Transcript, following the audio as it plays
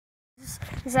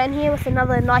Zane here with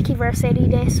another Nike vs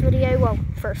Adidas video, well,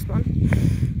 first one.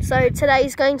 So today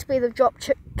is going to be the drop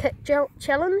kick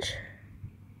challenge.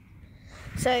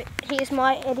 So here's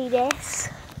my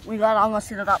Adidas. I'm gonna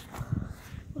set it up.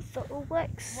 With the All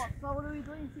Blacks. What are we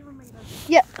doing? 7 meters?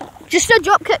 Yep, just a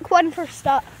drop kick one for a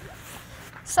start.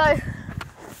 So,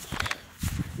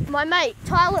 my mate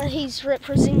Tyler, he's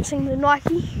representing the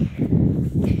Nike.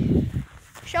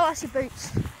 Show us your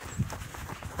boots.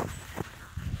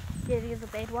 Yeah, they're the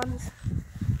bad ones.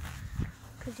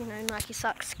 Because you know Nike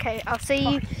sucks. Okay, I'll see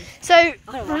you. So,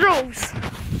 rules.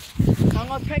 I'm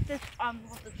gonna practice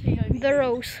with the TOV. The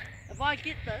rules. If I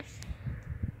get this,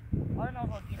 I don't know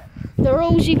if I'll get it. The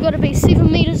rules, you've got to be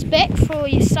 7 meters back for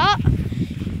your start.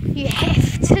 You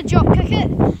have to drop kick it.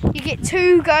 You get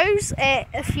 2 goes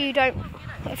if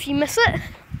you miss it.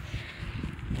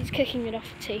 He's kicking it off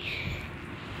the tee.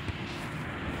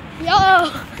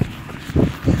 Yo!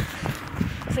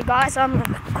 So guys, I'm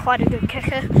quite a good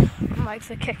kicker. I'm like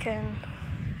the kicker in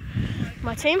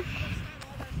my team.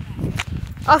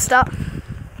 I'll start.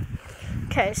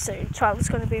 Okay, so Tyler's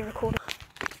going to be recording.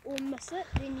 Or miss it,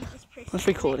 then you just press. It's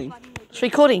recording. It's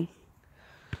recording.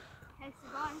 Okay, so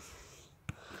guys.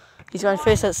 He's going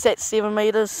first at set 7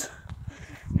 meters.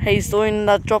 He's doing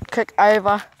the drop kick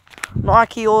over.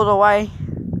 Nike all the way.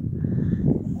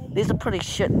 These are pretty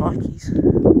shit Nikes.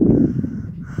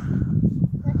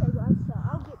 Okay guys, so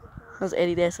I'll get this. There's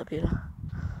Adidas up here.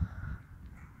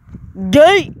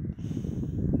 Gate!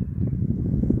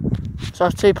 So I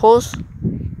have 2 pause.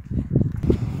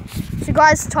 So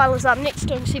guys, Tyler's up next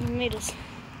doing 7 meters.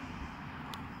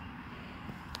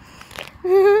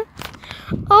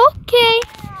 Okay.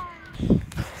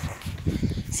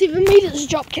 7 meters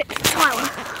drop kick for Tyler.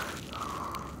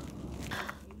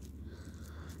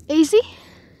 Easy.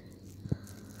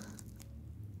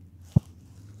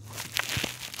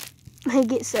 He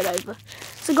gets that over.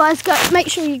 So guys, make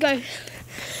sure you go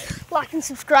like and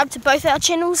subscribe to both our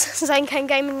channels, Zane Kane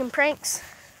Gaming and Pranks.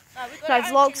 No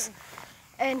vlogs.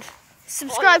 And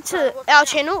subscribe to our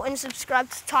channel and subscribe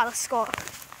to Tyler Scott.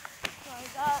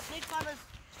 Next one is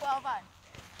 12, eh?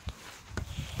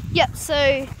 Yep,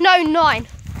 so, no, 9.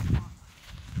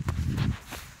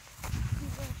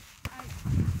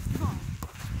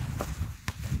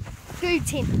 Do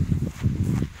 10.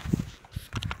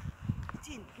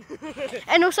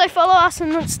 And also follow us on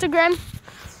Instagram.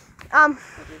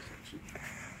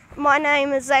 My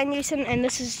name is Zane Newton and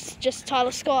this is just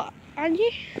Tyler Scott, aren't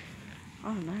you? I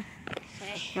don't know.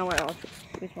 No, wait,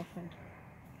 where's my phone?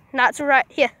 No, it's alright,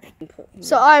 here.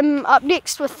 So I'm up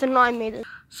next with the 9 meters.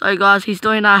 So guys, he's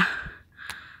doing a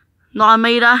 9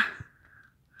 meter.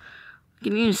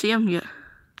 Can you even see him yet?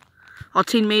 Or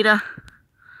 10 meter.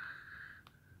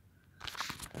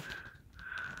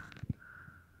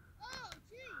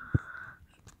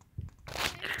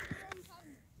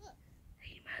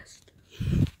 He missed.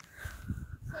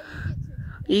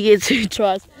 You get 2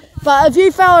 tries. But if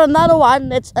you failed another one,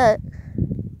 that's it.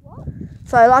 What?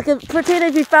 So like, pretend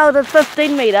if you failed a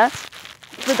 15 meter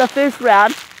for the first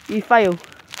round, you fail.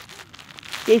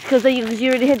 Yes, because you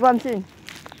already had one too.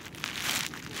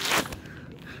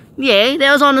 Yeah,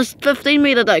 that was on a 15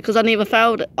 meter though, because I never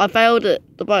failed it. I failed it,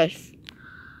 the both.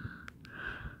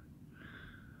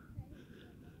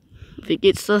 If he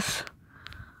gets this.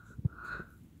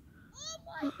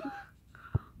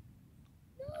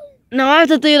 No, I have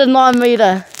to do the 9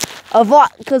 meter.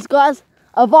 Because guys,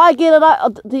 if I get it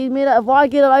over, 10 meter, if I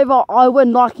get it over, I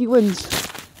win. Nike wins.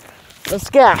 Let's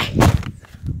go.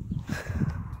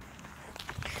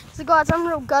 So guys, I'm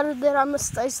real gutted that I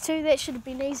missed those 2. That should have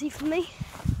been easy for me.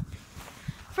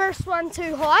 First one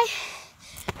too high,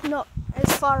 not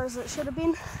as far as it should have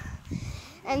been.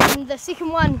 And then the second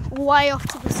one way off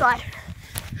to the side.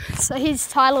 So here's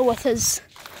Tyler with his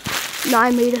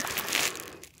 9 meter.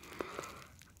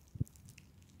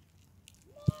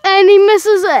 And he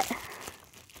misses it.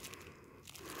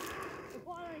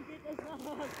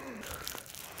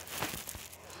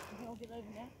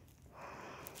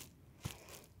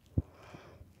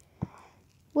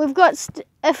 We've got,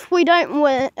 if we don't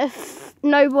win, if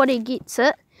nobody gets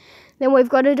it, then we've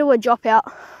got to do a drop out.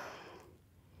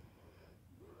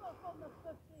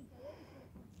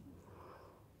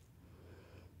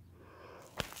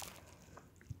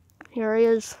 Here he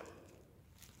is,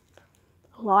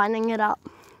 lining it up.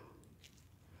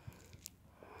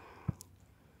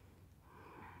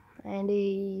 And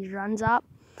he runs up,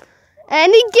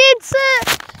 and he gets it,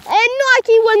 and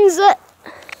Nike wins it.